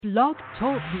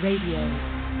BlogTalk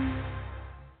Radio.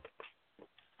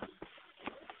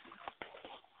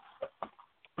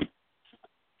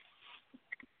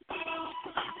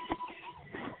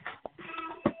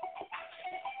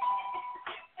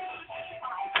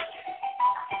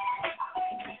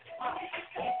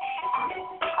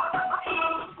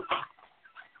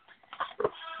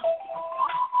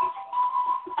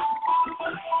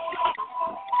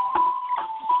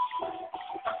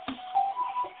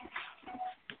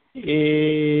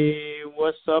 Hey,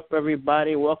 what's up,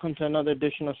 everybody? Welcome to another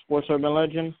edition of Sports Urban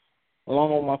Legend.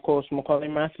 Along with my co-host, Maccorley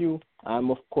Mathieu,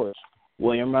 I'm, of course,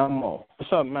 William Rameau.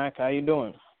 What's up, Mac? How you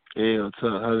doing? Hey, what's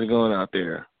up? How's it going out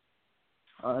there?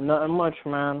 Nothing much,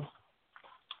 man.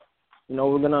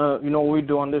 What we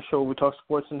do on this show. We talk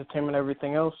sports, entertainment,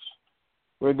 everything else.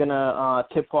 We're gonna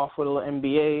tip off with a little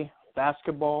NBA,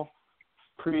 basketball,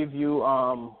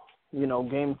 preview,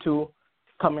 Game 2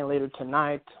 coming later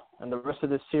tonight. And the rest of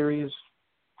the series,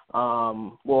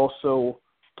 we'll also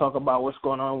talk about what's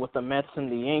going on with the Mets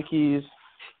and the Yankees,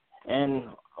 and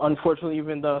unfortunately,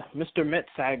 even the Mr. Met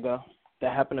saga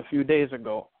that happened a few days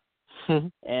ago.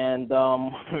 And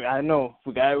I know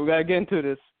we gotta get into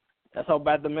this. That's how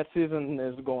bad the Mets season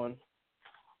is going.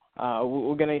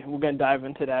 We're gonna dive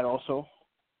into that also,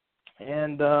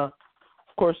 and of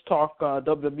course talk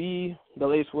WWE, the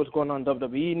latest what's going on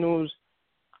WWE news.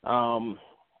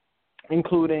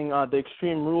 Including the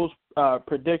Extreme Rules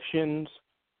predictions,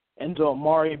 Enzo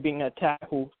Amari being attacked,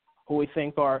 who we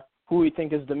think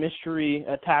is the mystery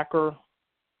attacker,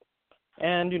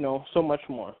 and so much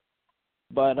more.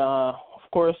 But of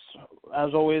course,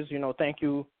 as always, thank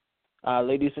you,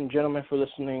 ladies and gentlemen, for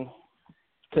listening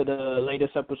to the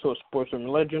latest episode of Sports Urban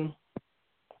Legend.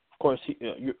 Of course,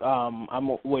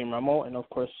 I'm William Rameau, and of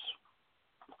course,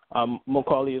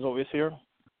 Maccorley is always here.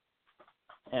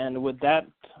 And with that,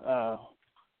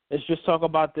 let's just talk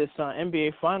about this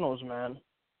NBA Finals, man.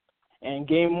 And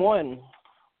Game 1,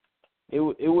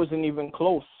 it wasn't even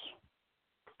close.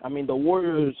 I mean, the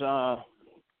Warriors,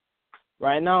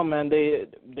 right now, man,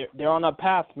 they're on a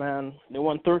path, man. They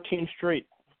won 13 straight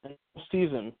in the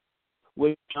season,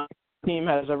 which no team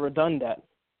has ever done that.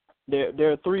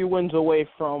 They're 3 wins away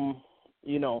from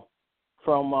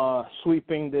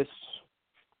sweeping this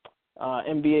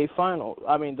NBA final.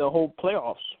 I mean, the whole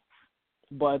playoffs.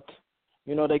 But,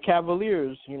 the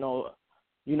Cavaliers,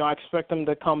 I expect them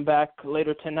to come back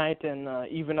later tonight and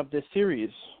even up this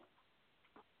series.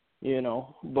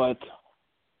 But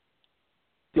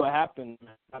what happened?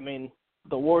 I mean,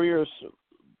 the Warriors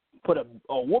put a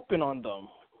whooping on them.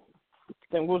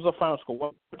 Then what was the final score?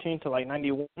 114 to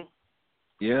 91?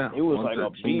 Yeah. It was like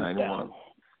a beat down.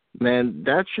 Man,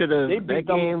 that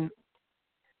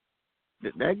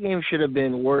game should have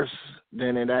been worse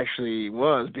than it actually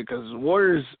was, because the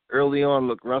Warriors early on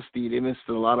looked rusty. They missed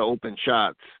a lot of open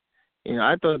shots.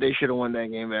 I thought they should have won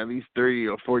that game by at least 30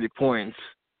 or 40 points.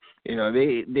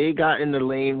 They got in the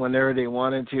lane whenever they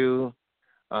wanted to.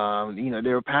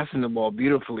 They were passing the ball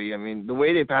beautifully. I mean, the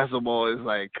way they pass the ball is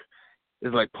like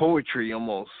poetry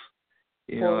almost.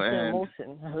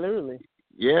 Motion, literally.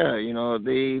 Yeah,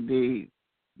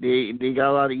 they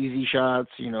got a lot of easy shots.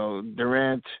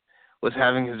 Durant was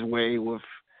having his way with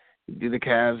the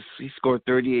Cavs. He scored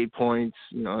 38 points.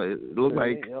 It looked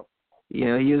like, he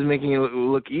was making it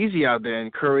look easy out there.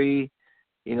 And Curry,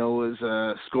 was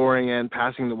scoring and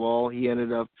passing the ball. He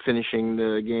ended up finishing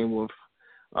the game with,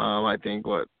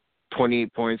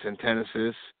 28 points and 10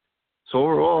 assists. So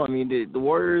overall, I mean, the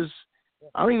Warriors,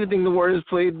 I don't even think the Warriors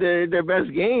played their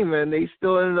best game, and they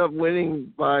still ended up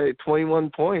winning by 21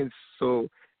 points. So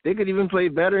they could even play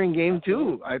better in Game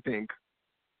 2, I think.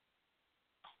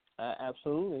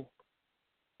 Absolutely,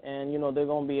 and they're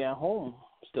gonna be at home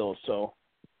still. So,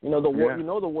 the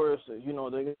Warriors,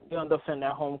 they're gonna defend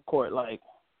that home court like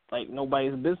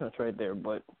nobody's business right there.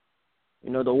 But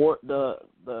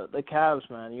the Cavs,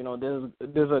 man,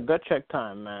 there's a gut check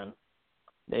time, man.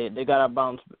 They gotta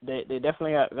bounce. They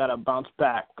definitely gotta bounce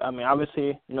back. I mean,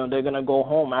 obviously, they're gonna go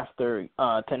home after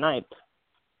tonight,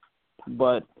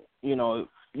 but you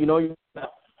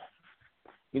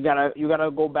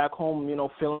gotta go back home,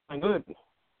 feeling good.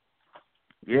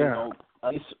 Yeah.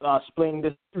 At least splitting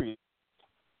this series.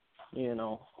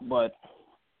 But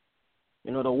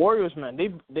the Warriors, man,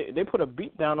 they put a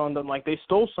beat down on them like they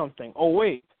stole something. Oh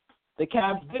wait, the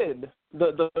Cavs did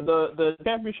the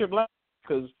championship last,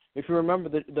 because if you remember,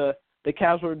 the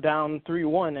Cavs were down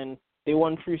 3-1 and they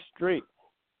won 3 straight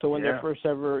to win their first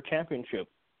ever championship.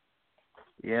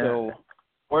 Yeah. So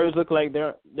Warriors look like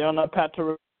they're on a path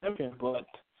to champion, but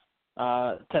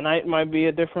tonight might be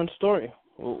a different story.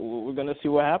 We're going to see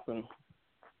what happens.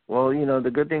 Well,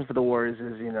 the good thing for the Warriors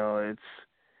is,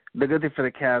 the good thing for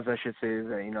the Cavs, I should say, is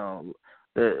that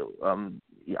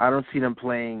I don't see them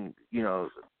playing the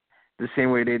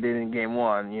same way they did in Game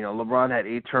 1. LeBron had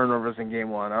 8 turnovers in Game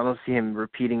 1. I don't see him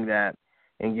repeating that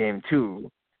in Game 2.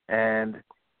 And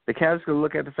the Cavs could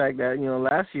look at the fact that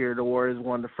last year the Warriors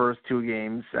won the first 2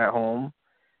 games at home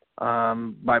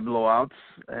by blowouts,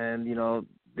 and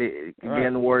the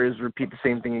Warriors repeat the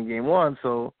same thing in Game 1.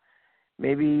 So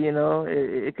maybe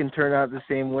it can turn out the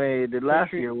same way it did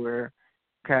last year, where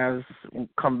Cavs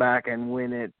come back and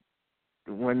win it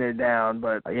when they're down.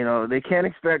 But they can't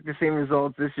expect the same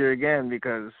results this year again,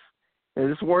 because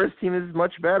this Warriors team is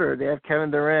much better. They have Kevin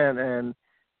Durant, and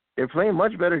they're playing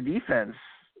much better defense.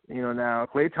 Now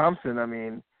Klay Thompson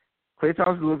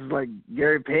looks like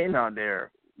Gary Payton out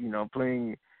there,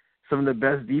 playing some of the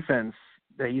best defense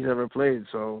that he's ever played.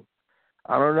 So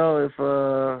I don't know if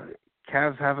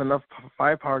Cavs have enough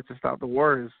firepower to stop the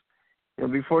Warriors.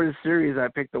 Before the series, I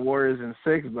picked the Warriors in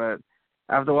 6, but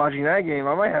after watching that game,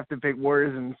 I might have to pick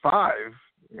Warriors in 5.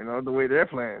 The way they're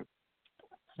playing.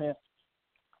 Yeah,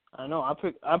 I know. I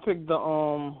picked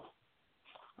the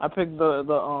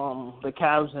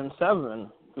Cavs in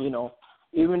 7.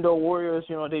 Even though Warriors,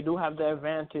 they do have the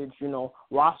advantage,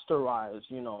 roster-wise.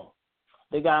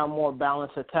 They got a more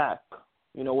balanced attack.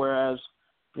 Whereas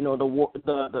the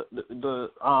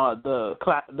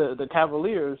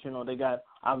Cavaliers, they got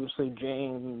obviously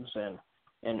James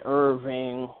and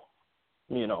Irving,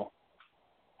 to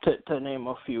name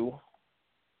a few.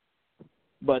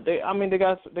 But they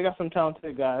got some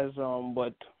talented guys.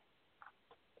 But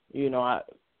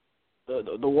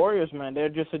the Warriors, man, they're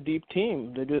just a deep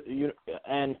team.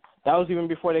 And that was even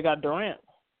before they got Durant.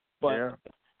 But yeah.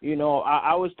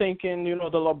 I was thinking, the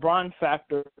LeBron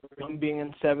factor, him being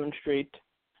in 7 straight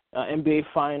NBA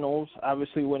Finals,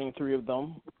 obviously winning 3 of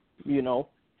them.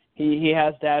 He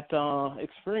has that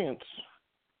experience,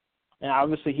 and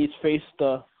obviously he faced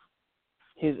the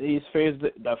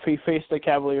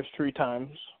Cavaliers 3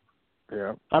 times.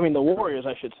 Yeah. The Warriors,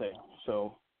 I should say.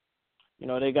 So,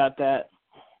 they got that.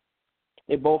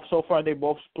 They both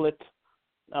split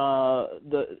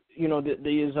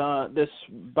this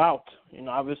bout.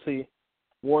 Obviously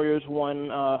Warriors won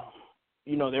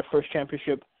their first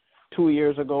championship 2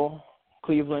 years ago.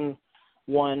 Cleveland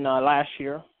won last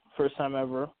year, first time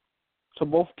ever. So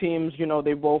both teams,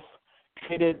 they both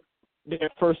traded their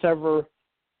first ever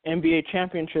NBA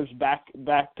championships back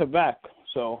to back.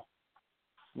 So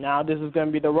now this is going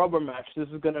to be the rubber match. This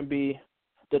is going to be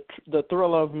the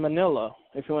Thriller of Manila,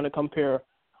 if you want to compare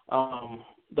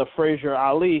the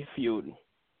Frazier-Ali feud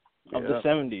of the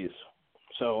 70s.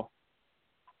 So,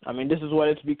 this is what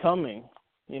it's becoming.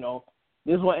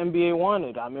 This is what NBA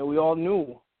wanted. We all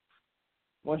knew.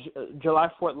 Once July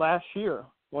 4th last year,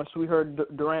 once we heard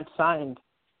Durant signed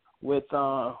with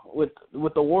the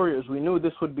Warriors, we knew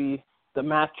this would be the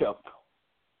matchup.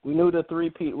 We knew the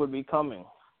three-peat would be coming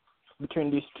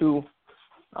between these two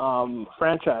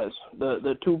franchise,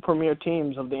 the 2 premier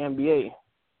teams of the NBA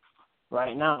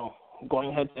right now,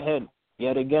 going head-to-head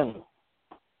yet again.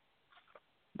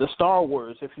 The Star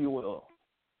Wars, if you will.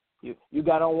 You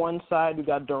got on one side, you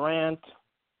got Durant,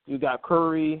 you got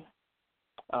Curry,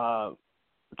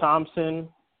 Thompson,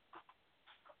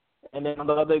 and then on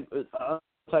the other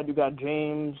side you got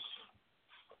James,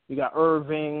 you got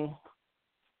Irving,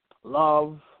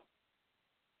 Love.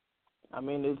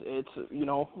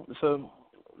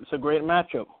 It's a great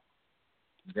matchup.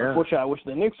 Yeah. Unfortunately, I wish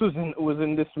the Knicks was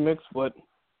in this mix, but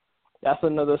that's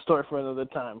another story for another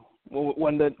time.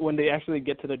 When they actually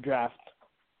get to the draft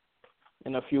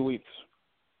in a few weeks.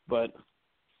 But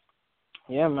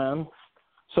yeah, man.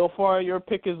 So far, your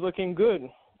pick is looking good,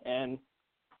 and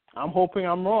I'm hoping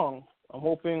I'm wrong. I'm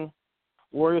hoping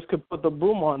Warriors could put the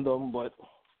broom on them, but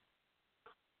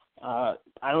I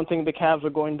don't think the Cavs are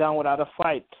going down without a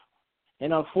fight.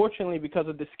 And unfortunately, because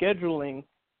of the scheduling,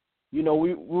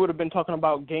 we would have been talking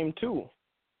about Game 2.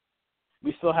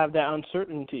 We still have that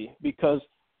uncertainty because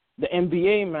the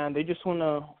NBA, man, they just want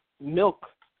to milk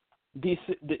the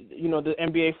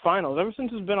NBA Finals. Ever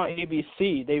since it's been on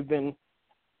ABC, they've been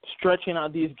stretching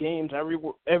out these games.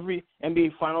 Every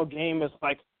NBA Final game is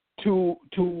like two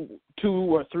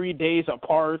or 3 days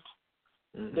apart.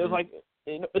 Mm-hmm. There's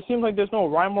it seems like there's no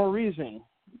rhyme or reason.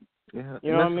 Yeah,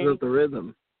 you know what I mean? With the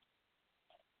rhythm.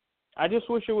 I just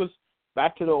wish it was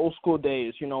back to the old school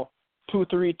days.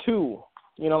 2-3-2.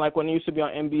 Like when it used to be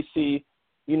on NBC.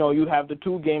 You have the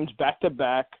 2 games back to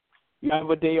back. You have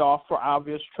a day off for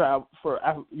obviously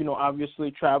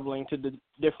traveling to the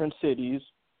different cities.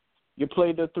 You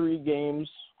play the 3 games.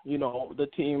 The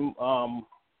team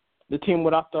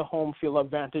without the home field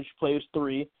advantage plays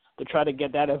 3 to try to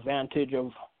get that advantage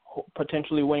of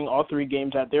potentially winning all 3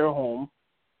 games at their home,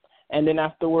 and then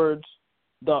afterwards,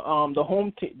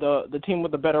 the team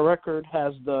with the better record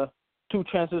has the 2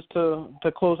 chances to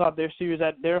close out their series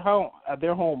at their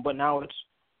home. But now it's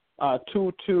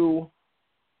 2-2.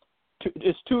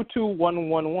 It's 2-2,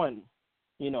 1-1-1.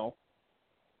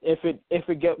 If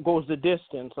it goes the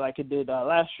distance like it did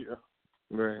last year.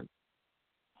 Right.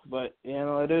 But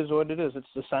it is what it is. It's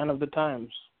the sign of the times.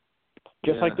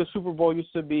 Just like the Super Bowl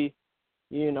used to be,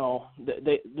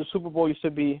 the Super Bowl used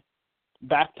to be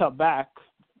back to back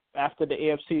after the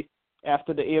AFC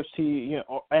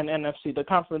and NFC, the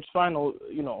conference final,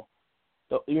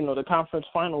 the conference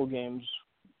final games.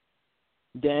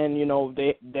 Then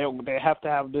they have to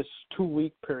have this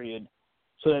 2-week period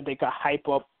so that they can hype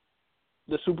up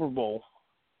the Super Bowl.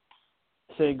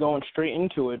 So they're going straight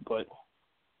into it, but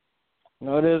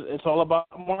it's all about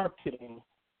marketing.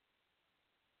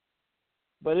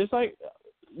 But it's like,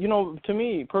 to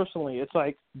me personally, it's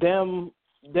like them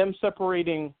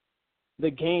separating the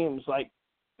games, like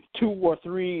 2 or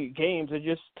 3 games. It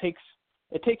just takes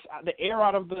the air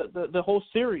out of the whole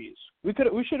series. We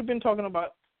should have been talking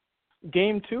about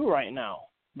game 2 right now,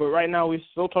 but right now we're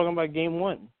still talking about game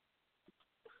 1.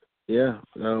 Yeah,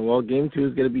 well, game 2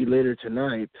 is going to be later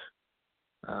tonight,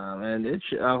 and it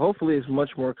hopefully it's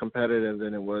much more competitive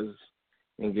than it was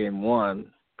in game 1,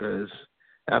 because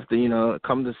after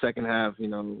come the second half, it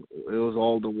was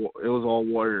all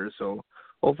Warriors. So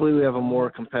hopefully we have a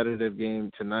more competitive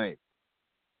game tonight.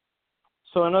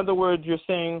 So in other words, you're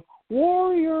saying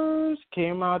Warriors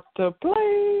came out to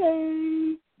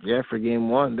play. Yeah, for game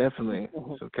 1, definitely.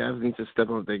 So Cavs need to step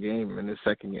up their game in the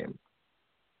second game.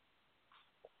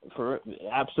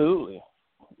 Absolutely.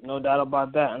 No doubt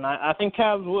about that. And I think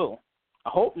Cavs will. I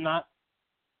hope not,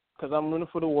 because I'm rooting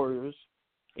for the Warriors,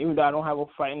 even though I don't have a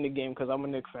fight in the game because I'm a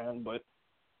Knicks fan, but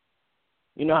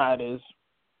you know how it is.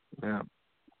 Yeah.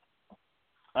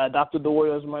 I adopted the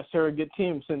Warriors as my surrogate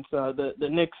team since the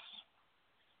Knicks,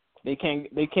 they can't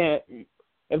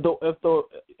if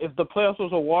the playoffs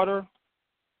was a water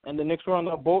and the Knicks were on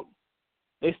the boat,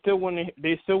 they still wouldn't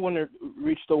reach the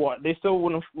water. They still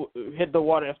wouldn't hit the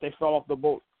water if they fell off the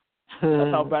boat.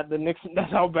 That's how bad the Knicks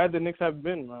have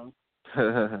been, man.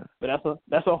 But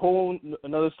that's a whole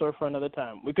another story for another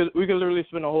time. We could literally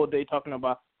spend a whole day talking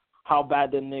about how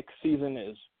bad the Knicks season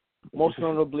is. Most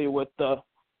notably with the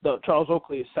Charles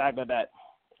Oakley saga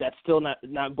that's still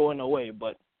not going away,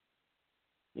 but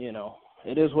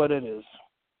it is what it is.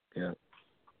 Yeah.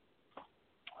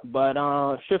 But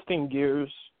shifting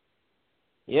gears,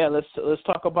 let's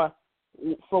talk about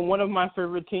from one of my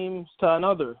favorite teams to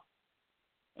another,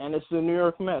 and it's the New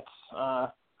York Mets.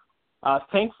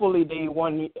 Thankfully, they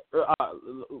won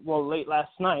late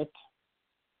last night.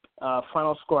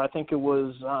 Final score, I think it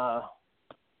was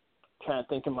trying to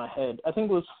think in my head. I think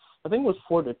it was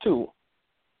 4-2.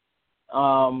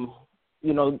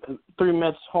 3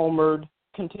 Mets homered,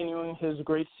 continuing his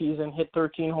great season, hit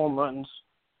 13 home runs.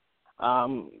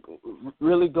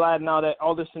 Really glad now that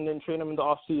Alderson didn't trade him in the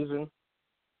off season.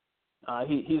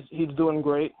 He's doing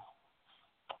great.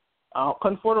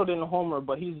 Conforto didn't homer,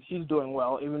 but he's doing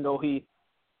well, even though he,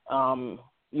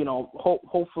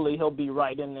 hopefully he'll be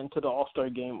right into the All-Star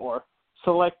game or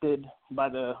selected by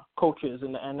the coaches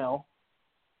in the NL.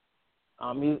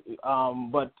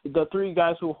 But the 3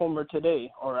 guys who homered today,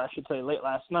 or I should say late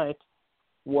last night,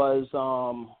 was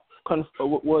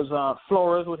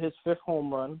Flores with his 5th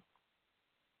home run,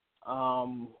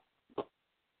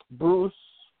 Bruce,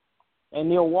 and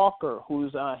Neil Walker,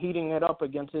 who's heating it up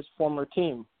against his former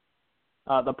team,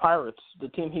 the Pirates, the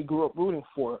team he grew up rooting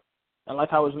for. And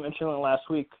like I was mentioning last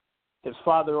week, his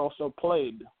father also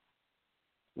played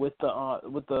with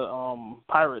the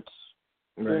Pirates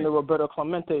during the Roberto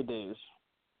Clemente days.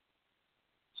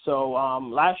 So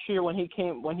last year when he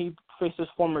faced his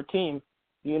former team,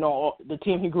 the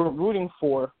team he grew up rooting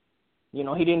for, he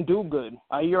didn't do good.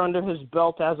 A year under his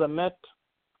belt as a Met,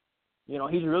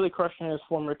 he's really crushing his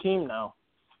former team now.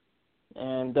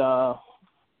 And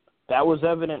that was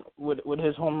evident with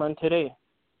his home run today.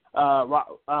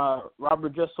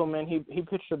 Robert Jesselman, he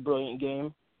pitched a brilliant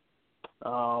game.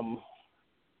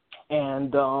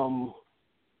 And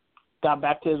got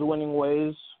back to his winning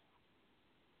ways.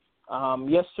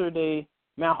 Yesterday,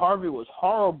 Matt Harvey was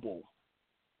horrible.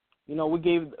 We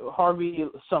gave Harvey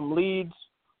some leads,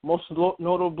 most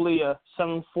notably a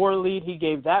 7-4 lead. He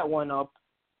gave that one up,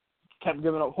 kept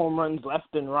giving up home runs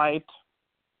left and right.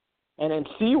 And then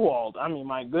Sewald, I mean,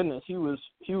 my goodness, he was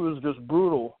just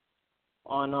brutal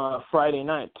on Friday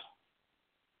night.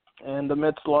 And the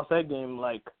Mets lost that game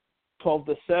like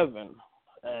 12-7.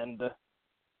 And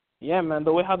yeah, man,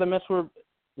 the way how the Mets were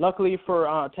luckily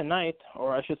for tonight,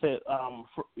 or I should say,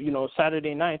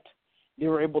 Saturday night, they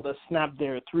were able to snap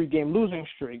their 3-game losing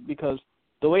streak because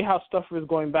the way how stuff was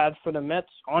going bad for the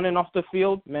Mets on and off the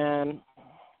field, man,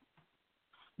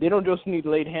 they don't just need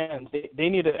laid hands. They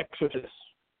need an exorcist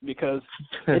because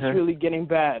it's really getting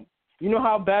bad. You know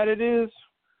how bad it is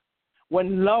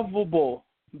when lovable,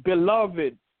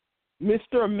 beloved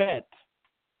Mr. Met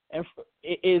and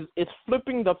it's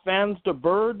flipping the fans the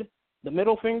bird, the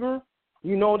middle finger.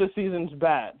 You know the season's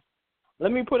bad.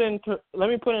 Let me put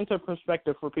into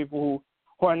perspective for people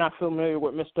who are not familiar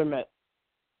with Mr. Met.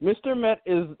 Mr. Met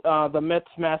is the Mets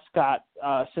mascot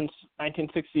since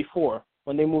 1964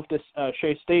 when they moved to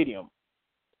Shea Stadium.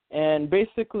 And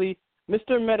basically,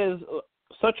 Mr. Met is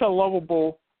such a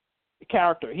lovable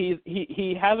character.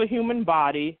 He has a human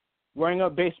body, wearing a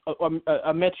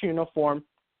Mets uniform,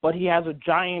 but he has a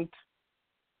giant,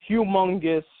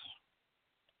 humongous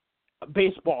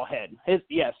baseball head.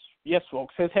 Yes,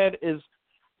 folks. His head is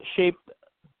shaped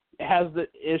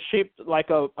like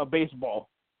a baseball.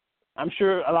 I'm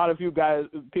sure a lot of you guys,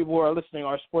 people who are listening,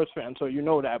 are sports fans, so you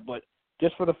know that. But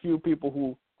just for the few people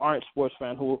who aren't sports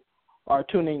fans who are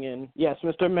tuning in, yes,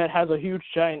 Mr. Met has a huge,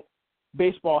 giant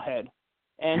baseball head,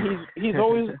 and he's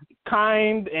always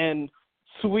kind and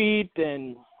sweet,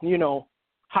 and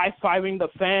high-fiving the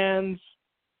fans,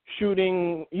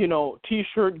 shooting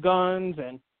T-shirt guns,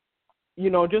 and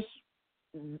the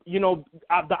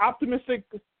optimistic.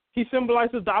 He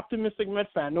symbolizes the optimistic Met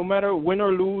fan. No matter win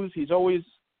or lose, he's always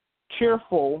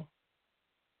cheerful.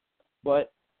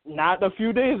 But not a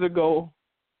few days ago,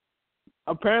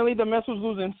 apparently the Mets was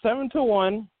losing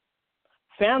 7-1.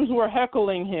 Fans were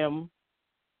heckling him,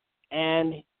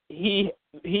 and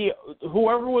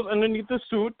whoever was underneath the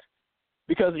suit,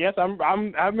 because yes,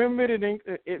 I'm admitting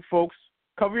it, folks.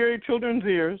 Cover your children's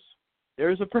ears.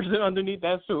 There is a person underneath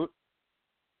that suit.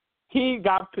 He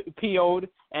got PO'd,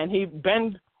 and he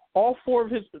bent all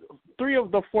 3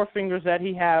 of the 4 fingers that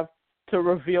he have to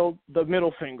reveal the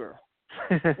middle finger,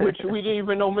 which we didn't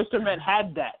even know Mr. Met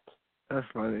had that. That's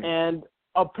funny. And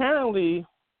apparently,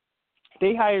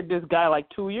 they hired this guy like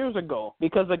 2 years ago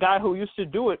because the guy who used to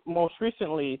do it most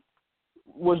recently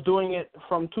was doing it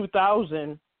from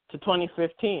 2000 to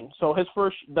 2015. So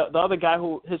the other guy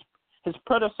who his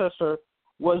predecessor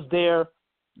was there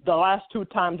the last 2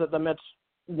 times that the Mets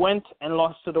went and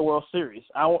lost to the World Series.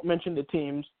 I won't mention the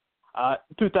teams.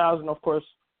 2000, of course,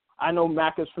 I know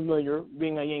Mac is familiar,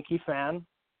 being a Yankee fan.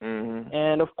 Mm-hmm.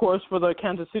 And, of course, for the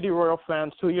Kansas City Royal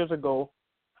fans 2 years ago,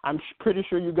 I'm pretty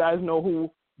sure you guys know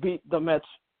who beat the Mets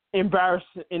in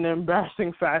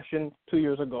embarrassing fashion 2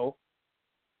 years ago.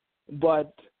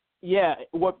 But, yeah,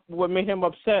 what made him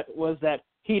upset was that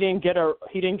he didn't get a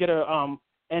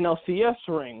NLCS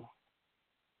ring,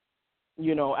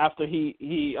 after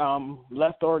he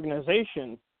left the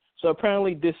organization. So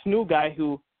apparently this new guy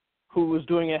who was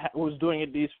doing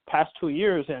it these past 2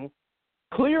 years, and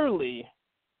clearly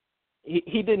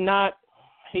he did not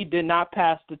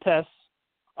pass the test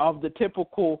of the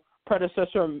typical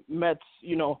predecessor Mets,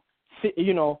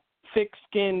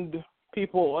 thick-skinned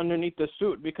people underneath the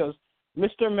suit, because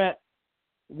Mr. Met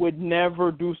would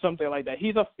never do something like that.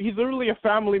 He's literally a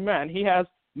family man. He has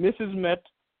Mrs. Met,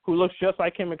 who looks just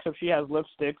like him except she has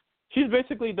lipstick. She's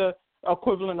basically the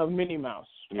equivalent of Minnie Mouse.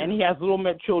 Yeah. And he has little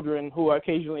Met children who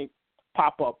occasionally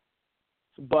pop up.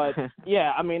 But,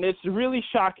 yeah, I mean, it's really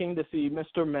shocking to see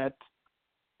Mr. Met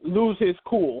lose his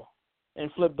cool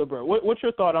and flip the bird. What's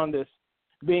your thought on this,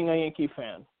 being a Yankee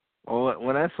fan? Well,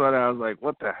 when I saw that, I was like,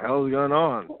 what the hell is going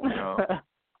on?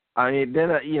 I mean, then,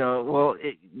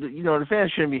 the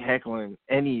fans shouldn't be heckling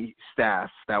any staff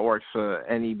that works for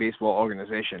any baseball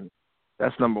organization.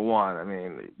 That's number one. I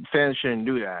mean, fans shouldn't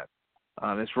do that.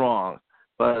 It's wrong.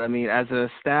 But, I mean, as a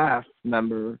staff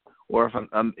member, or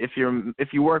if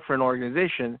you work for an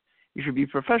organization, you should be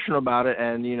professional about it,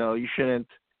 and, you shouldn't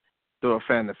throw a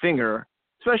fan the finger,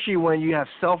 especially when you have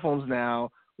cell phones now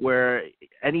where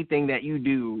anything that you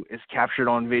do is captured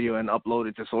on video and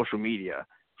uploaded to social media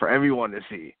for everyone to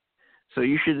see. So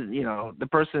you should,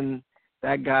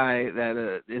 that guy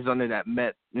that is under that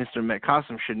Mr. Met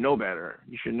costume should know better.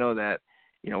 You should know that,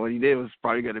 what he did was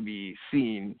probably going to be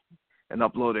seen and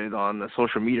uploaded on the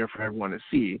social media for everyone to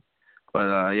see.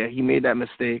 But, he made that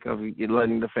mistake of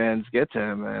letting the fans get to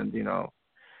him, and,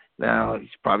 now he's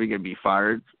probably going to be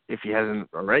fired if he hasn't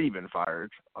already been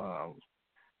fired.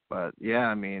 But, yeah,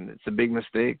 I mean, it's a big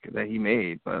mistake that he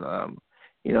made. But, I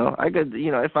could,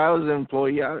 if I was an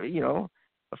employee,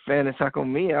 a fan is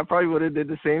heckling me, I probably would have did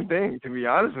the same thing, to be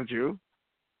honest with you.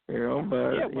 But,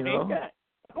 yeah,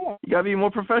 you got to be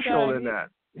more professional than that,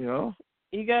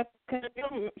 he got to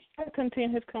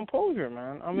contain his composure,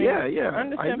 man. I mean, yeah, I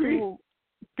understand agree.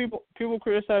 people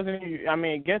criticizing you. I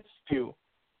mean, it gets you,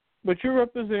 but you're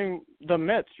representing the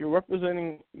Mets. You're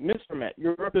representing Mr. Met.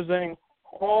 You're representing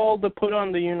all the put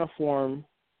on the uniform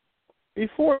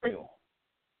before you. You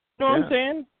know what I'm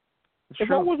saying? If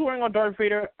I was wearing a Darth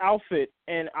Vader outfit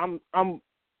and I'm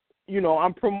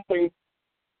promoting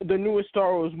the newest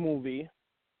Star Wars movie,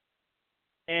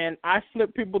 and I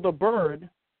flip people the bird,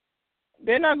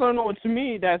 they're not gonna know it's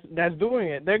me that's doing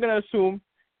it. They're gonna assume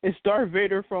it's Darth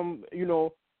Vader from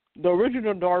the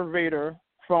original Darth Vader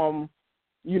from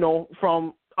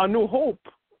A New Hope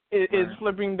is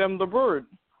flipping them the bird.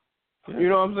 Yeah. You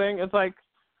know what I'm saying? It's like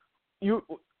you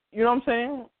know what I'm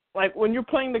saying? Like when you're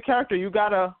playing the character, you're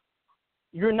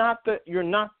not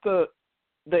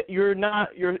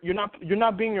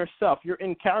being yourself. You're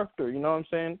in character. You know what I'm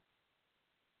saying?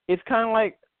 It's kind of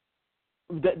like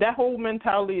that whole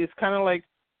mentality is kind of like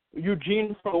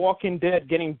Eugene from The Walking Dead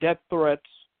getting death threats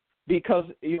because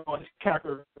his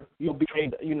character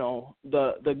betrayed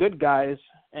the good guys,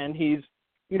 and he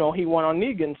went on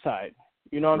Negan's side.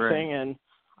 You know what I'm saying? And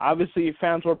obviously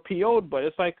fans were PO'd, but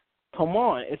it's like, come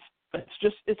on, it's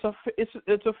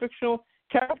a fictional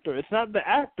character. It's not the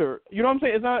actor. You know what I'm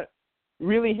saying? It's not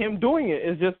really him doing it.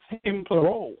 It's just him playing a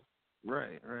role.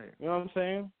 Right. You know what I'm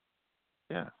saying?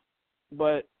 Yeah.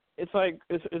 But it's like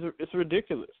it's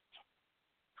ridiculous.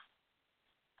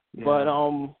 Yeah. But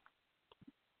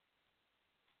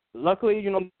luckily,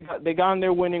 they got on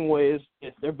their winning ways.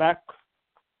 They're back.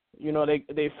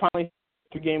 They finally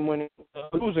game winning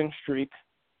losing streak,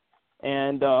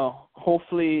 and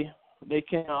hopefully they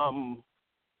can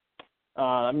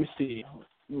let me see,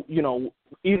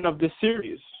 even up this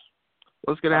series.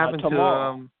 What's gonna happen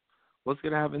tomorrow? What's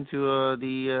gonna happen to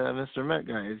the Mr. Met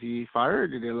guy? Is he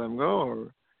fired? Did they let him go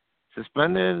or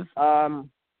suspended?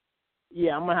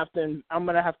 Yeah, I'm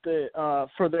gonna have to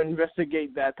further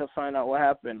investigate that to find out what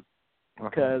happened.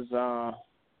 Because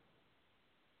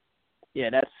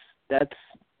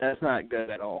that's not good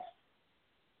at all.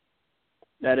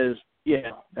 That's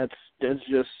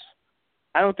just.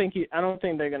 I don't think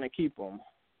they're gonna keep him.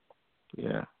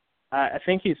 Yeah. I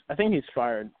think he's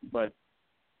fired, but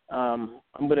I'm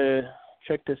gonna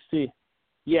check to see.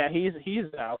 Yeah, he's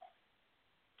out.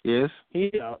 Yes.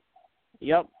 He's out.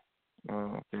 Yep.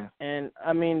 Oh, okay. And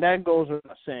I mean that goes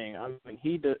without saying. I mean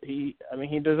he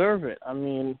deserves it. I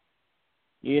mean,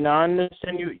 I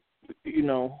understand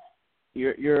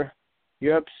you're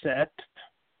upset,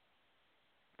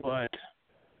 but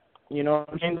I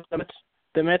mean,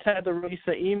 the Mets had to release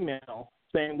an email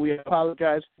saying we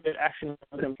apologize for the action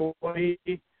of the employee.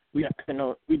 We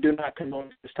do not condone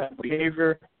this type of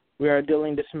behavior. We are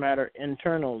dealing this matter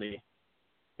internally.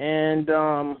 And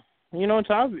it's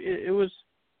obvious. It was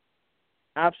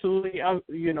absolutely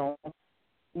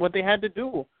what they had to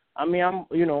do. I mean,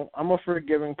 I'm a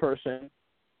forgiving person.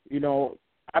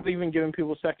 I've even given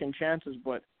people second chances,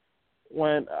 but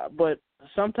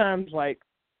sometimes like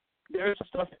there's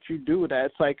stuff that you do that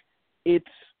it's like it's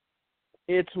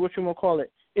what you call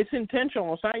it. It's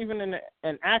intentional. It's not even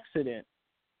an accident.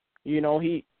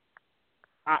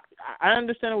 I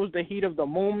understand it was the heat of the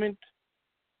moment,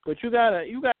 but you gotta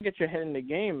get your head in the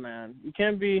game, man. You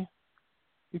can't be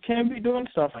doing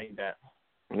stuff like that.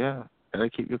 Yeah, gotta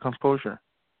keep your composure.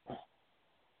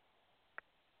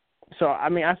 So I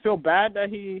mean, I feel bad that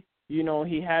he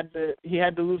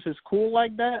had to lose his cool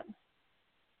like that,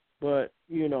 but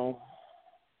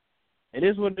it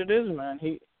is what it is, man.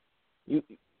 You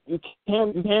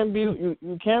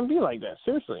can't be like that.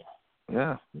 Seriously.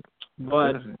 Yeah.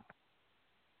 But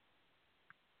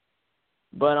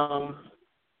I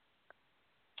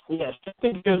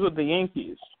think it was with the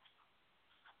Yankees,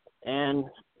 and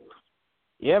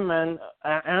yeah, man,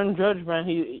 Aaron Judge, man,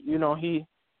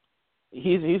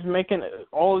 he's making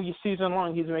all season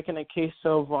long. He's making a case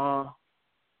of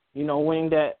winning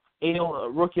that AL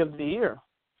Rookie of the Year.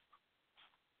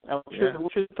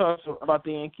 What should talk about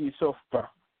the Yankees so far?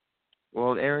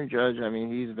 Well, Aaron Judge, I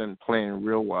mean, he's been playing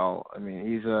real well. I mean,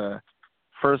 he's a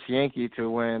first Yankee to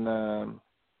win.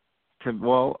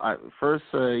 First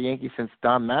Yankee since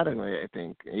Don Mattingly, I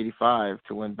think, '85,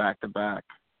 to win back-to-back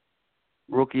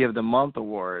Rookie of the Month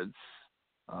awards.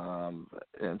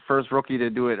 And first rookie to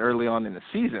do it early on in the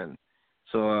season.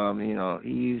 So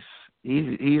he's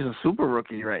a super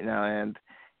rookie right now, and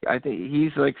I think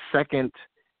he's like second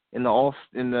in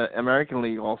the American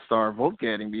League All-Star vote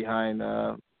getting behind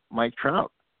Mike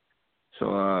Trout. So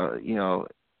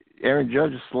Aaron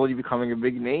Judge is slowly becoming a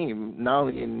big name, not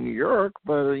only in New York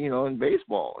but in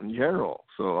baseball in general.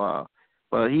 So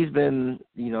but he's been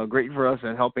great for us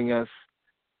and helping us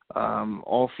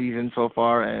all season so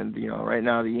far. And, right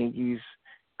now the Yankees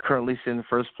currently sit in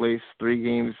first place, 3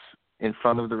 games in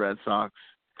front of the Red Sox.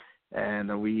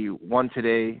 And we won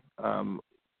today.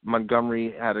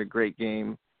 Montgomery had a great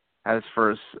game, had his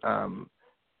first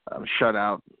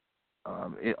shutout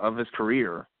of his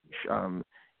career.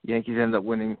 Yankees ended up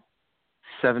winning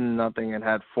 7-0 and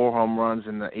had 4 home runs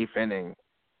in the 8th inning.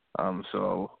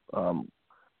 So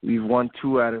we've won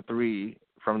 2 out of 3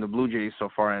 from the Blue Jays so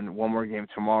far, and 1 more game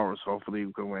tomorrow. So hopefully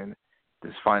we can win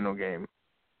this final game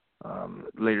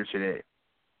later today.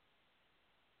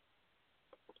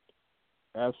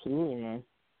 Absolutely, man.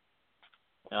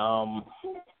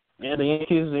 Yeah, the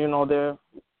Yankees,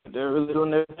 they're really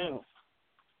doing their thing.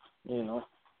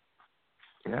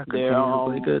 Yeah, continue to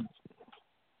play good.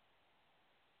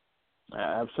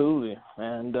 Absolutely,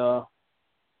 and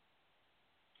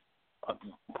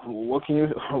what can you?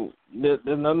 There's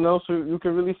nothing else you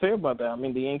can really say about that. I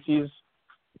mean, the Yankees,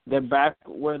 they're back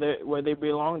where they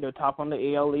belong. They're top on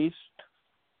the AL East,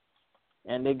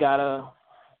 and they got a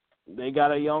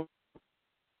young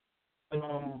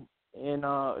in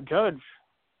Judge.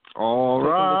 All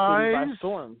right. By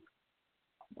storm.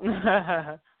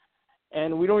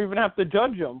 And we don't even have to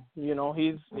judge him.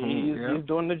 He's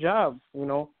doing the job. He's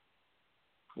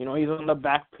on the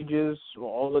back pages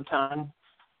all the time,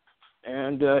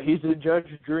 and he's the judge,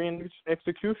 jury, and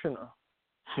executioner.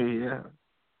 Yeah.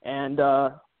 And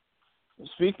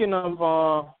speaking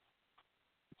of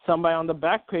somebody on the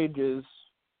back pages,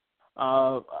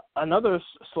 another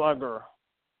slugger,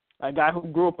 a guy who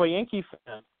grew up a Yankee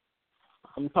fan.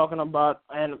 I'm talking about,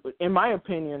 and in my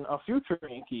opinion, a future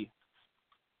Yankee,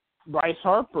 Bryce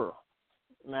Harper.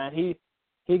 Man, he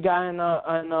got in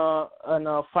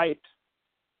a fight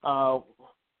on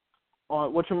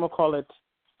whatchamacallit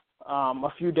a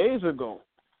few days ago,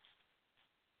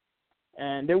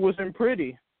 and it wasn't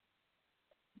pretty.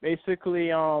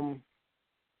 Basically,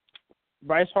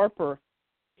 Bryce Harper,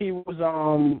 he was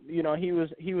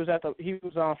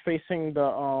facing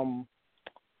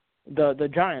the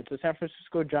Giants, the San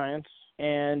Francisco Giants,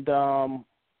 and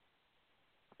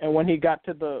when he got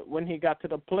to the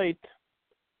plate,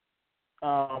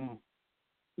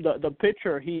 the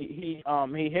pitcher he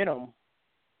hit him.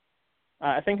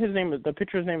 I think the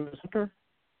pitcher's name is Hunter.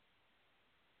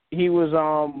 He was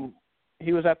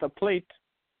at the plate,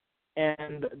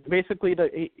 and basically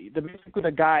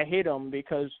the guy hit him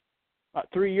because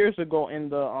 3 years ago in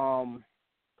the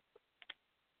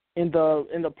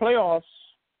playoffs,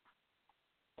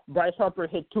 Bryce Harper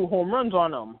hit 2 home runs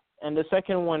on him, and the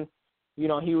second one,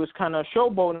 he was kind of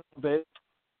showboating a bit.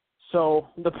 So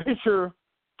the pitcher,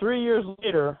 3 years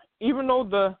later, even though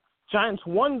the Giants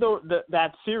won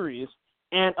that series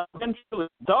and eventually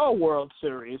the World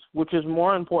Series, which is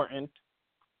more important,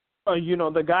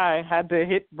 the guy had to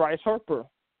hit Bryce Harper.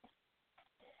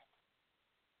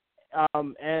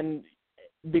 And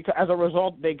because as a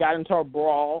result, they got into a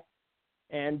brawl,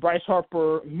 and Bryce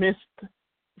Harper missed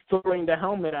throwing the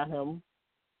helmet at him.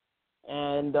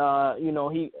 And,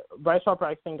 Bryce Harper,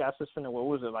 I think, got suspended, what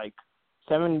was it, like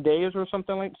 7 days or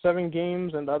something, like 7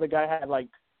 games, and the other guy had, like,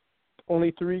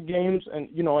 only 3 games. And,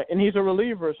 and he's a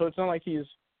reliever, so it's not like he's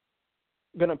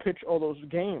going to pitch all those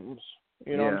games.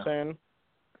 You know what I'm saying?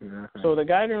 Exactly. So the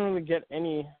guy didn't really get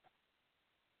any –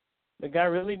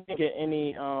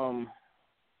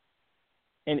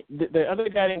 and the other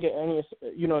guy didn't get any,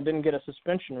 didn't get a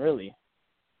suspension, really.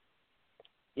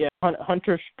 Yeah,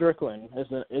 Hunter Strickland is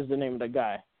the name of the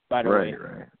guy, by the way.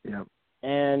 Right, yep.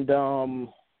 And,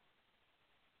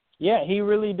 he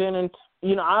really didn't,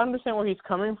 I understand where he's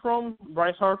coming from,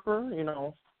 Bryce Harper,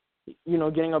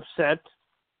 getting upset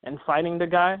and fighting the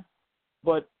guy.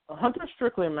 But Hunter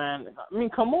Strickland, man, I mean,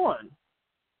 come on.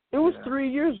 It was 3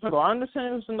 years ago. I understand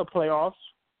it was in the playoffs.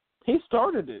 He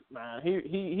started it, man.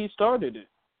 He started it.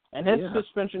 And his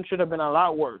suspension should have been a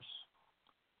lot worse.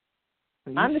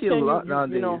 You see a lot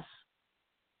nowadays.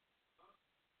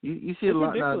 You see a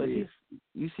lot nowadays.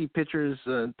 You see pitchers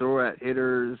throw at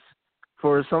hitters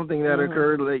for something that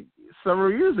occurred like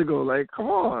several years ago. Like, come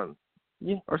on.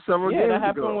 Yeah. Or several games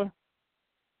ago.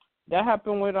 That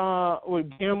happened with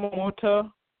Guillermo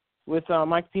Mota, with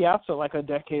Mike Piazza like a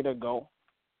decade ago.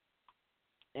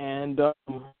 And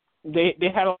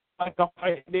they had like a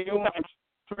fight. They were like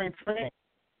spring training,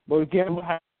 but Guillermo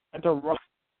had to run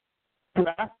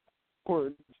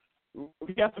backwards.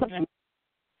 Piazza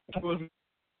was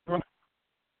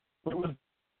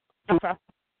fast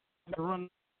to run.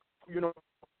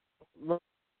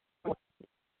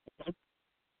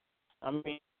 I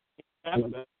mean, that's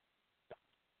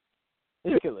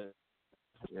ridiculous.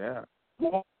 Yeah.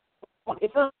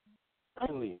 It's not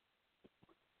friendly.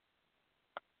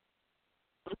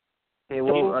 Hey,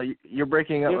 well, you're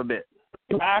breaking up a bit.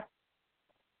 Back.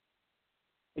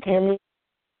 You can hear me?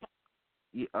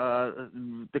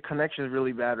 The connection is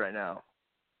really bad right now.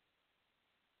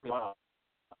 Wow.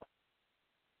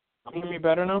 Can you hear me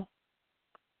better now?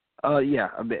 Yeah,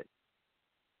 a bit.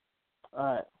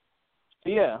 All right. So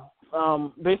yeah,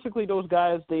 basically those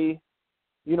guys, they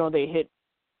hit you,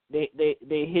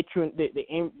 they hit you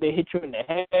in the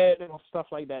head and stuff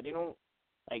like that. They don't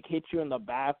like hit you in the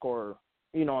back or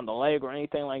on the leg or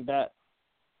anything like that.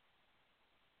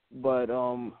 But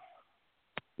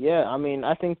yeah, I mean,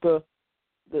 I think the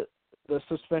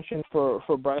suspension for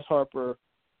Bryce Harper,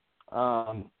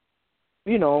 was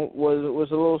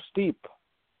a little steep.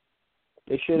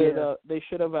 They should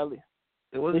have at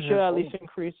least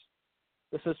increased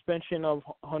the suspension of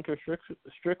Hunter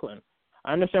Strickland.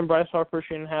 I understand Bryce Harper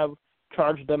shouldn't have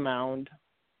charged the mound,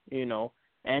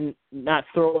 and not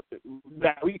throw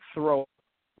that weak throw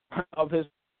of his,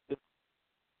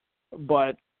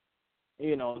 but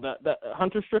the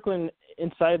Hunter Strickland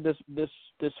inside this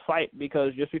fight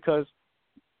because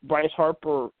Bryce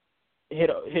Harper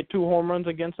hit 2 home runs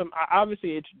against him.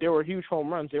 Obviously, they were huge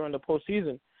home runs. They were in the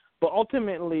postseason, but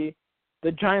ultimately,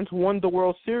 the Giants won the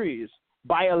World Series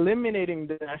by eliminating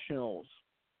the Nationals.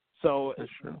 So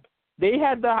that's true. They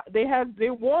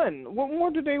won. What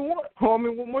more do they want? I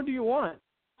mean, what more do you want?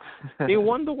 They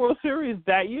won the World Series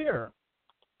that year.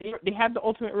 They had the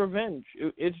ultimate revenge.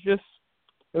 It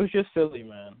was just silly,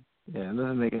 man. Yeah, it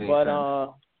doesn't make any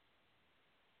sense.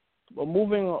 But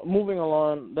moving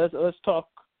along, let's talk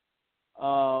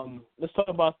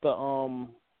about the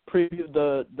preview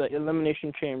the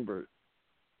Elimination Chamber.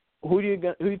 Who do you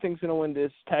think is gonna win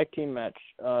this tag team match?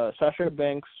 Sasha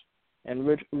Banks and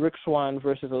Rick Swann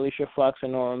versus Alicia Fox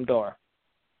and Noam Dar.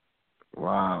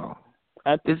 Wow.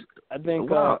 I think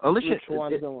Alicia, Rick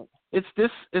Swann is gonna win.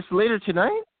 It's later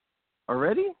tonight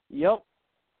already? Yep.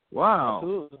 Wow.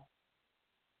 Absolutely.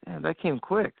 Yeah, that came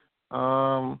quick.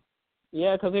 Yeah,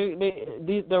 because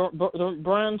the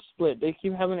brand split. They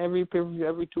keep having every pay-per-view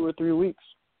every 2 or 3 weeks.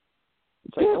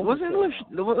 It's like, wasn't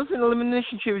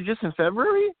Elimination Chamber just in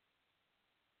February?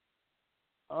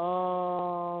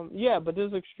 Yeah, but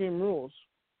there's Extreme Rules.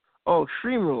 Oh,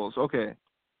 Extreme Rules. Okay.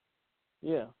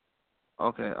 Yeah.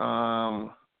 Okay.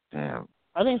 Damn.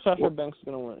 I think Sasha Banks is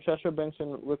gonna win. Sasha Banks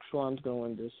and Rick Swann's gonna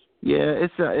win this. Yeah,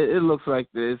 it looks like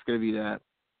it's gonna be that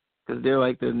because they're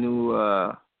like the new.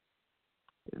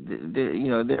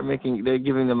 They're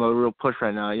giving them a real push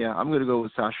right now. Yeah, I'm gonna go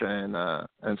with Sasha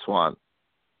and Swann.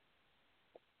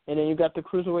 And then you got the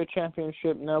Cruiserweight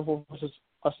Championship, Neville versus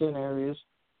Austin Aries.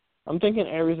 I'm thinking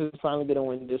Aries is finally gonna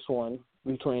win this one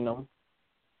between them.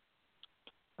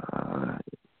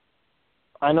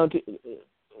 I know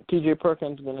T.J.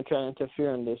 Perkins is gonna try to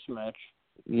interfere in this match.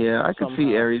 Yeah, I could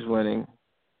see Aries winning.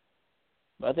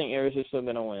 But I think Aries is still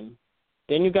gonna win.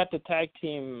 Then you got the tag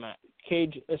team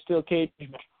steel cage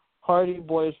match. Hardy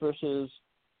Boys versus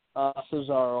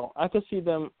Cesaro. I could see it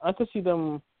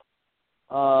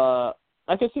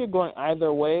going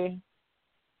either way,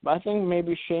 but I think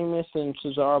maybe Sheamus and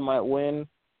Cesaro might win,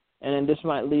 and then this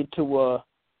might lead to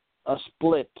a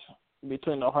split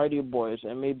between the Hardy Boys,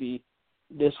 and maybe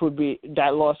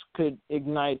that loss could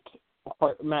ignite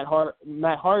Matt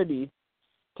Hardy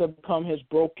to become his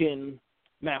broken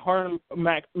Matt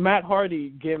Hardy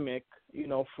gimmick,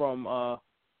 from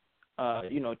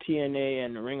TNA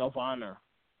and Ring of Honor.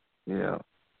 Yeah.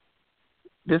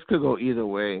 This could go either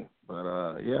way,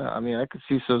 but yeah, I mean, I could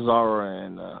see Cesaro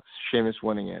and Sheamus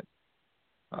winning it.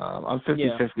 I'm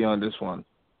 50-50 on this one.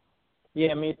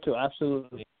 Yeah, me too,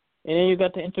 absolutely. And then you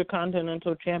got the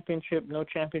Intercontinental Championship, no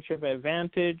championship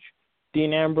advantage.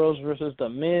 Dean Ambrose versus The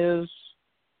Miz.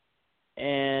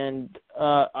 And,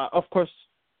 of course,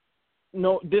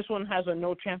 this one has a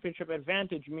no championship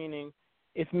advantage, meaning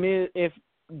if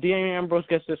Dean Ambrose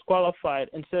gets disqualified,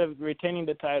 instead of retaining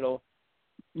the title,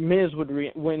 Miz would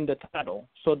win the title.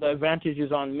 So the advantage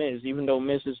is on Miz, even though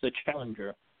Miz is the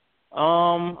challenger.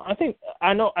 I think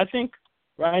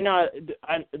right now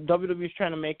WWE is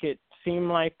trying to make it seem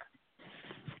like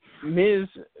Miz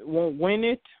won't win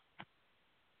it,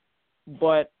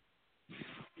 but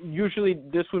usually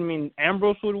this would mean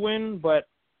Ambrose would win, but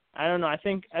I don't know. I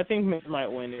think Miz might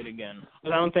win it again.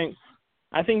 But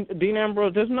I think Dean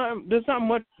Ambrose, there's not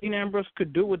much Dean Ambrose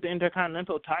could do with the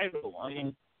Intercontinental title. I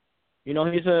mean,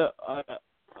 he's a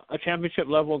championship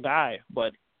level guy,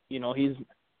 but he's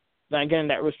not getting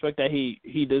that respect that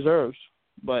he deserves.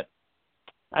 But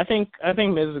I think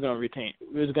Miz is going to retain.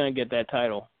 Miz is going to get that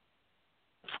title.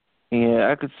 Yeah,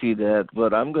 I could see that,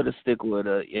 but I'm going to stick with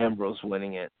Ambrose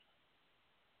winning it.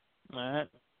 All right.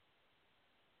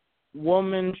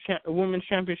 Women's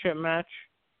championship match.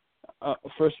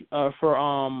 for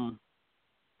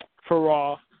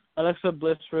Raw, Alexa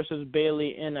Bliss versus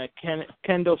Bayley in a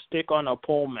kendo stick on a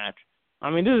pole match. I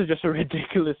mean, this is just a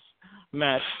ridiculous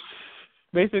match.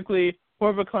 Basically,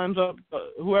 whoever climbs up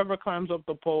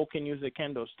the pole can use a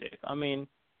kendo stick. I mean,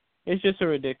 it's just a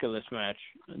ridiculous match,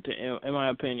 in my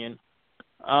opinion.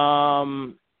 I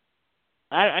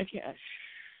can't.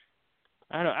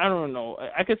 I don't know.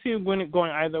 I could see it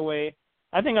going either way.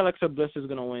 I think Alexa Bliss is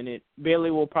gonna win it.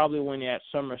 Bayley will probably win it at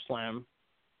SummerSlam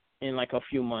in like a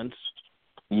few months.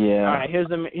 Yeah. All right. Here's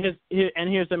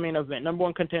the main event. Number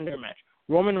one contender match: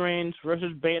 Roman Reigns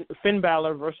versus Finn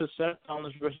Balor versus Seth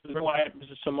Rollins versus Bray Wyatt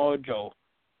versus Samoa Joe.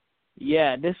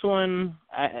 Yeah, this one.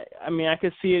 I mean, I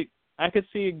could see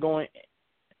it going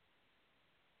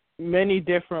many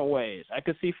different ways. I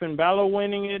could see Finn Balor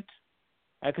winning it.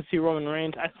 I could see Roman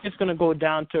Reigns. I think it's going to go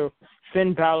down to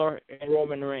Finn Balor and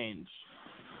Roman Reigns.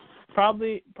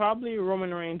 Probably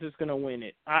Roman Reigns is going to win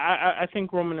it. I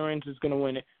think Roman Reigns is going to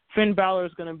win it. Finn Balor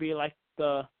is going to be like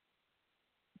the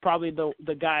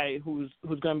guy who's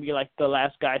going to be like the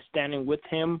last guy standing with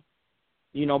him,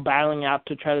 battling out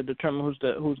to try to determine who's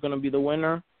going to be the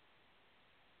winner.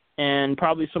 And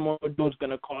probably Samoa Joe is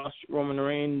going to cost Roman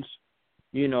Reigns,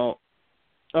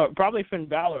 probably Finn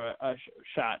Balor a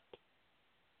shot.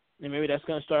 And maybe that's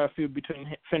going to start a feud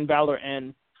between Finn Balor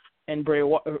and Bray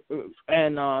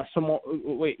and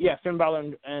Finn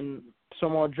Balor and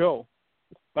Samoa Joe.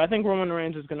 But I think Roman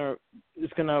Reigns is gonna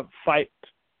fight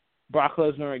Brock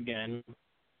Lesnar again.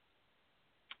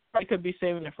 I could be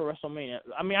saving it for WrestleMania.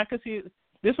 I mean, I could see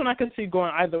this one. I could see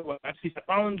going either way. I see Seth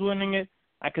Rollins winning it.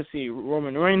 I could see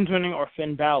Roman Reigns winning or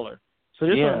Finn Balor. So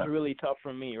this one's really tough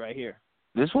for me right here.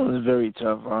 This one is very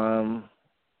tough.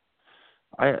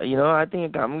 I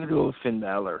think I'm gonna go with Finn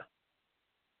Balor.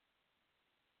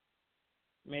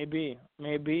 Maybe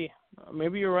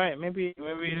you're right. Maybe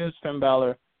it is Finn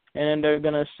Balor, and then they're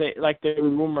gonna say, like they're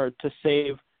rumored to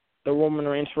save the Roman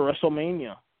Reigns for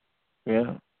WrestleMania.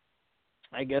 Yeah.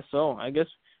 I guess so. I guess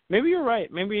maybe you're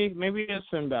right. Maybe it's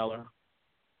Finn Balor.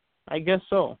 I guess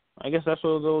so. I guess that's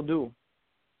what they'll do.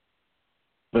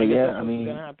 But yeah, I mean,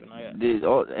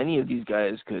 any of these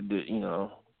guys could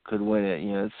win it.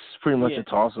 It's pretty much a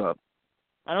toss-up.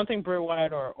 I don't think Bray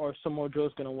Wyatt or Samoa Joe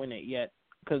is gonna win it yet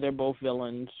because they're both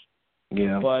villains.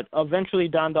 Yeah. But eventually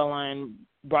down the line,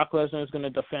 Brock Lesnar is gonna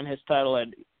defend his title at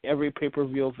every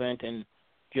pay-per-view event and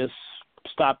just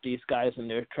stop these guys in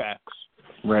their tracks.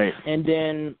 Right. And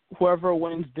then whoever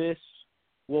wins this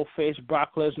will face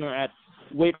Brock Lesnar at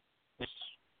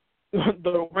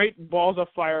the Great Balls of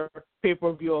Fire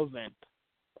pay-per-view event.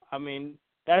 I mean,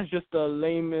 that's just the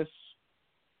lamest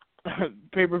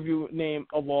pay-per-view name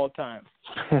of all time.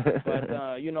 But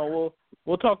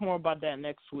we'll talk more about that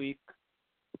next week.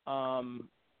 And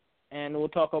we'll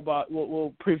talk about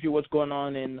we'll preview what's going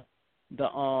on in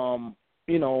the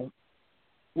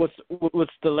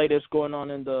what's the latest going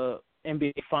on in the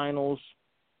NBA Finals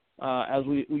as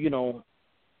we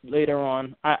later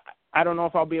on. I don't know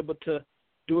if I'll be able to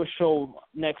do a show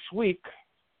next week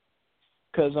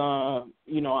because I'm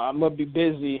gonna be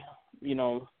busy.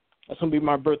 That's gonna be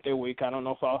my birthday week. I don't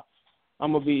know if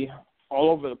I'm gonna be all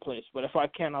over the place, but if I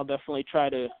can, I'll definitely try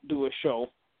to do a show.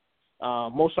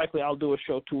 Most likely, I'll do a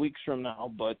show 2 weeks from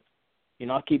now, but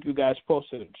I'll keep you guys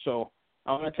posted. So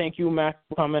I want to thank you, Mac,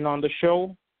 for coming on the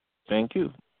show. Thank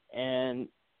you. And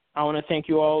I want to thank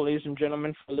you all, ladies and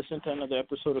gentlemen, for listening to another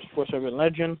episode of Sports Urban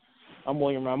Legend. I'm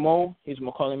William Rameau. He's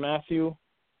Maccorley Mathieu.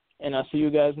 And I'll see you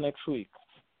guys next week.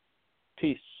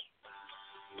 Peace.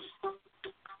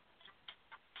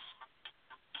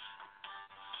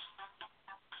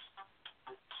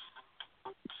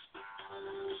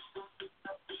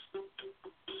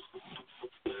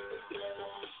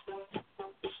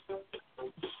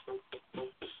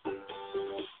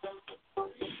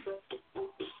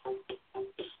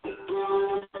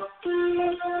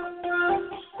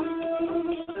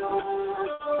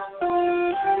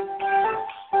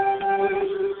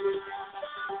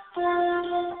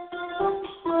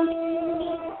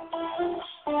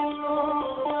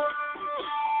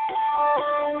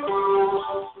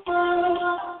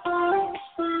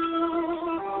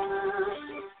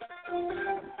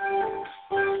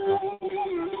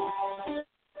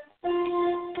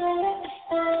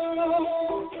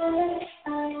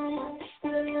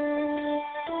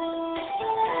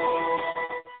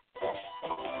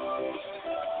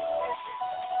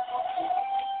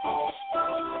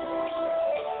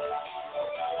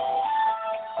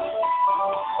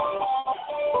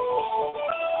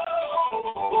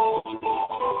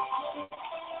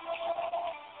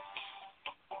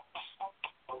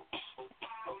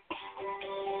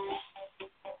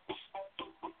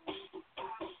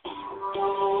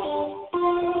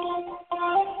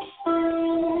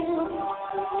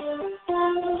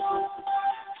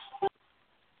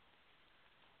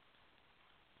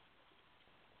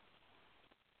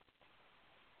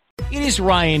 It is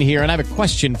Ryan here, and I have a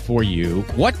question for you.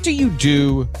 What do you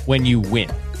do when you win?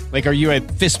 Like, are you a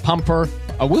fist pumper,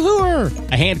 a woo-hooer,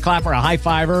 a hand clapper, a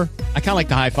high-fiver? I kind of like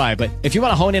the high-five, but if you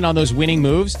want to hone in on those winning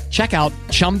moves, check out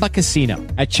Chumba Casino.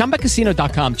 At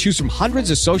ChumbaCasino.com, choose from hundreds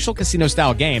of social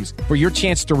casino-style games for your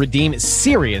chance to redeem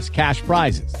serious cash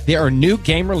prizes. There are new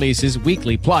game releases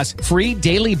weekly, plus free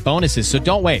daily bonuses, so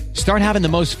don't wait. Start having the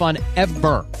most fun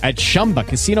ever at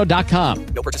ChumbaCasino.com.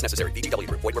 No purchase necessary. VGW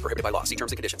Group. Void where prohibited by law. See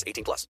terms and conditions. 18+.